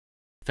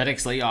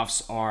FedEx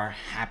layoffs are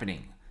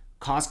happening.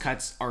 Cost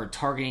cuts are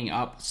targeting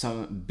up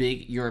some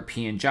big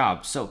European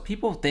jobs. So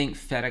people think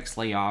FedEx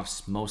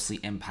layoffs mostly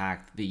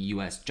impact the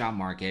US job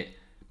market,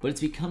 but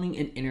it's becoming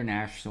an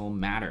international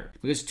matter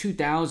because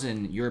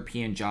 2,000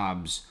 European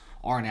jobs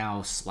are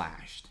now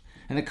slashed.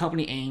 And the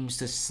company aims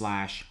to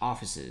slash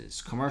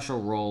offices,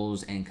 commercial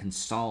roles, and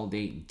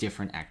consolidate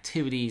different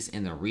activities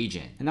in the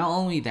region. And not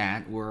only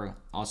that, we're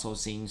also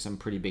seeing some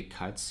pretty big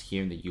cuts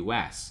here in the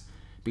US,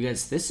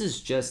 because this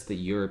is just the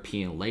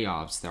European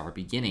layoffs that are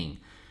beginning.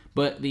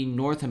 But the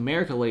North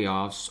America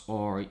layoffs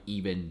are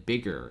even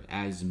bigger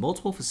as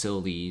multiple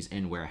facilities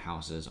and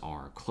warehouses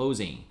are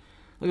closing.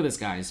 Look at this,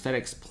 guys.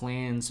 FedEx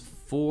plans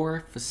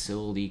 4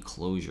 facility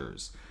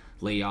closures,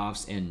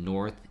 layoffs in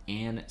North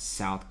and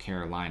South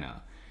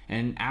Carolina.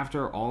 And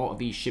after all of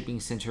these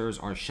shipping centers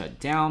are shut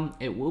down,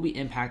 it will be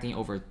impacting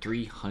over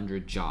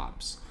 300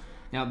 jobs.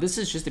 Now, this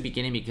is just the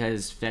beginning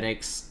because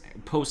FedEx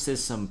posted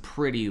some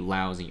pretty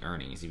lousy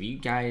earnings. If you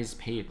guys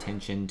pay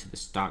attention to the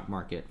stock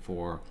market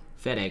for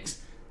FedEx,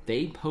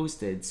 they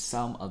posted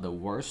some of the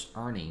worst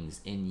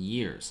earnings in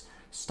years.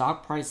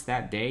 Stock price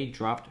that day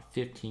dropped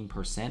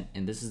 15%,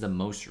 and this is the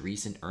most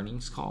recent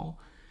earnings call.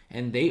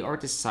 And they are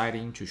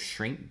deciding to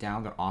shrink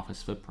down their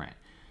office footprint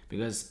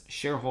because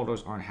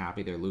shareholders aren't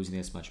happy they're losing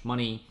this much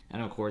money.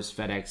 And of course,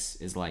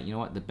 FedEx is like, you know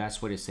what, the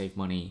best way to save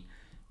money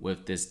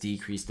with this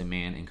decreased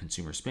demand in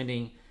consumer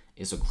spending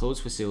is to close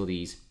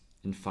facilities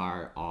and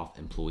fire off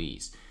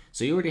employees.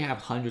 So you already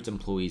have hundreds of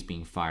employees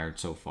being fired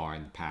so far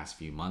in the past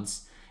few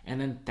months,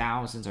 and then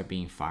thousands are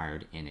being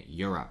fired in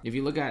Europe. If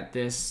you look at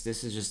this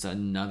is just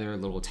another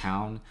little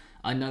town,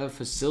 another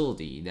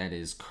facility that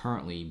is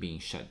currently being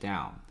shut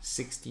down.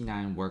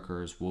 69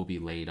 workers will be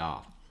laid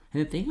off.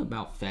 And the thing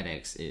about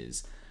FedEx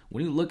is,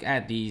 when you look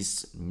at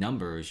these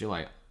numbers, you're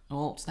like,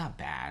 oh, it's not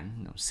bad.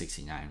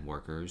 69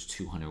 workers,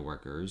 200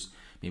 workers,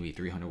 maybe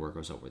 300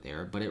 workers over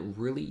there, but it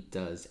really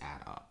does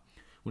add up.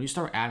 When you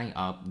start adding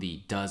up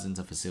the dozens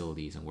of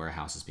facilities and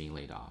warehouses being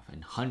laid off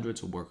and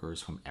hundreds of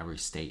workers from every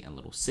state and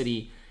little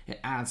city, it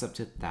adds up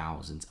to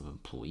thousands of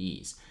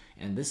employees.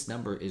 And this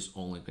number is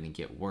only going to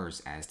get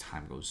worse as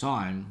time goes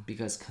on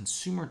because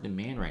consumer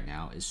demand right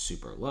now is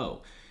super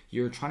low.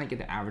 You're trying to get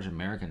the average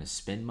American to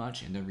spend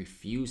much and they're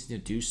refusing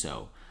to do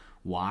so.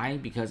 Why?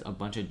 Because a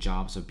bunch of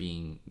jobs are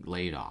being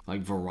laid off.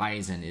 Like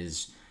Verizon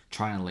is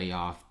trying to lay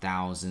off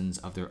thousands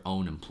of their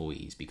own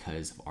employees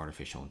because of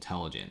artificial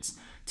intelligence.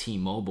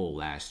 T-Mobile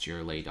last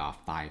year laid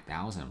off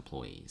 5,000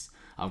 employees.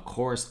 Of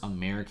course,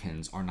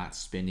 Americans are not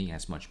spending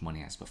as much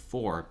money as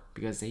before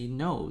because they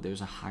know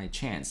there's a high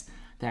chance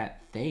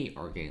that they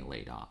are getting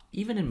laid off.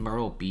 Even in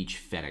Myrtle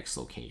Beach FedEx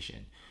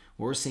location,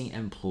 we're seeing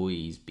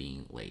employees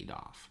being laid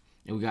off.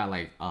 And we got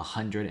like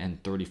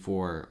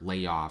 134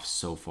 layoffs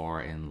so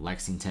far in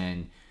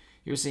Lexington.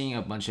 You're seeing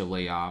a bunch of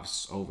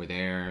layoffs over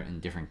there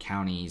in different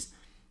counties.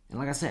 And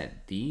like I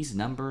said, these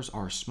numbers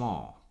are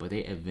small, but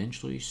they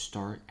eventually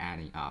start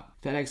adding up.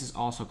 FedEx is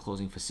also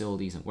closing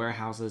facilities and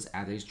warehouses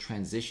as they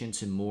transition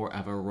to more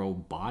of a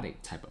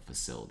robotic type of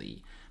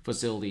facilities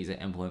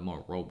that implement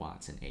more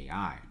robots and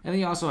AI. And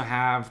they also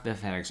have the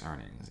FedEx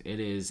earnings. It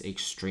is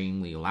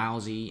extremely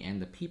lousy,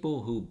 and the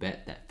people who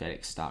bet that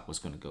FedEx stock was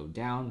going to go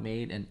down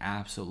made an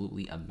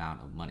absolutely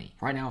amount of money.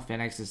 Right now,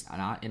 FedEx is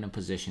not in a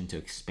position to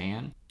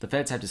expand. The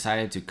Feds have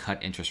decided to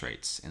cut interest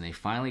rates, and they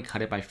finally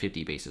cut it by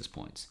 50 basis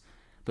points.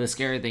 But the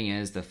scary thing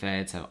is the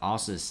Feds have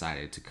also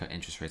decided to cut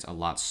interest rates a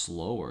lot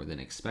slower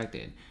than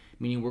expected,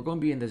 meaning we're going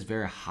to be in this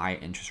very high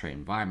interest rate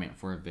environment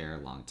for a very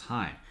long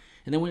time.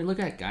 And then when you look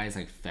at guys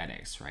like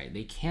FedEx, right,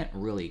 they can't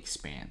really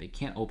expand. They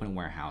can't open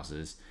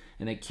warehouses,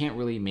 and they can't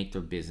really make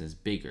their business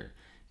bigger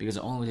because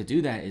the only way to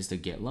do that is to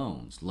get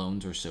loans.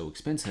 Loans are so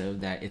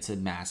expensive that it's a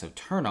massive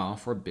turnoff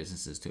for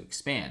businesses to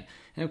expand.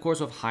 And of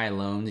course, with high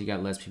loans, you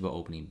got less people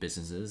opening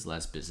businesses.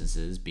 Less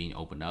businesses being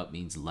opened up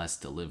means less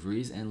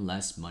deliveries and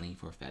less money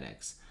for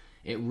FedEx.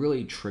 It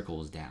really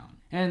trickles down.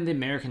 And the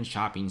American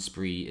shopping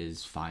spree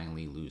is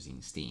finally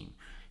losing steam.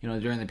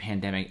 During the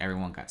pandemic,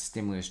 everyone got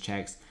stimulus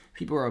checks.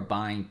 People are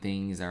buying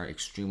things that are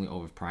extremely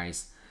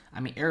overpriced.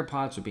 I mean,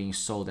 AirPods are being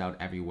sold out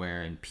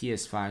everywhere, and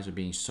PS5s are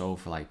being sold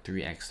for like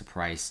 3x the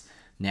price.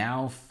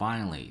 Now,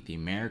 finally, the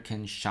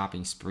American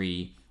shopping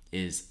spree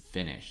is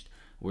finished.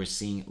 We're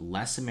seeing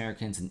less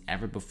Americans than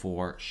ever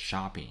before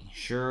shopping.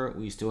 Sure,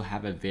 we still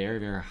have a very,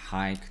 very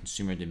high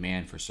consumer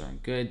demand for certain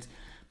goods,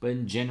 but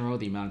in general,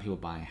 the amount of people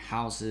buying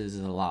houses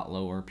is a lot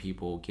lower.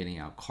 People getting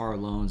out car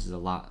loans is a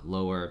lot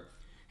lower.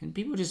 And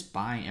people just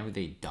buying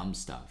everyday dumb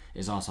stuff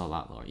is also a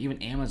lot lower.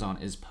 Even Amazon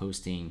is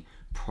posting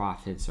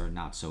profits are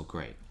not so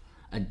great.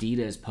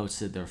 Adidas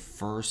posted their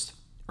first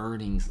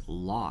earnings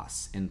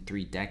loss in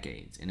 3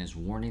 decades and is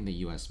warning the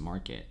US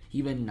market.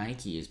 Even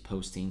Nike is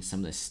posting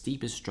some of the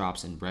steepest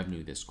drops in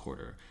revenue this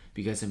quarter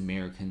because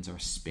Americans are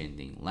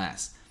spending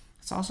less.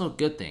 It's also a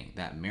good thing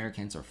that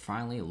Americans are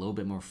finally a little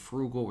bit more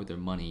frugal with their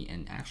money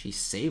and actually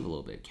save a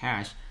little bit of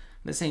cash.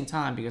 At the same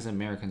time, because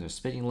Americans are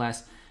spending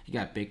less, you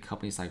got big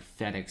companies like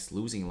FedEx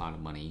losing a lot of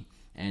money,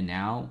 and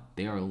now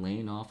they are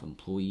laying off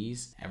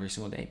employees every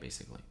single day,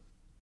 basically.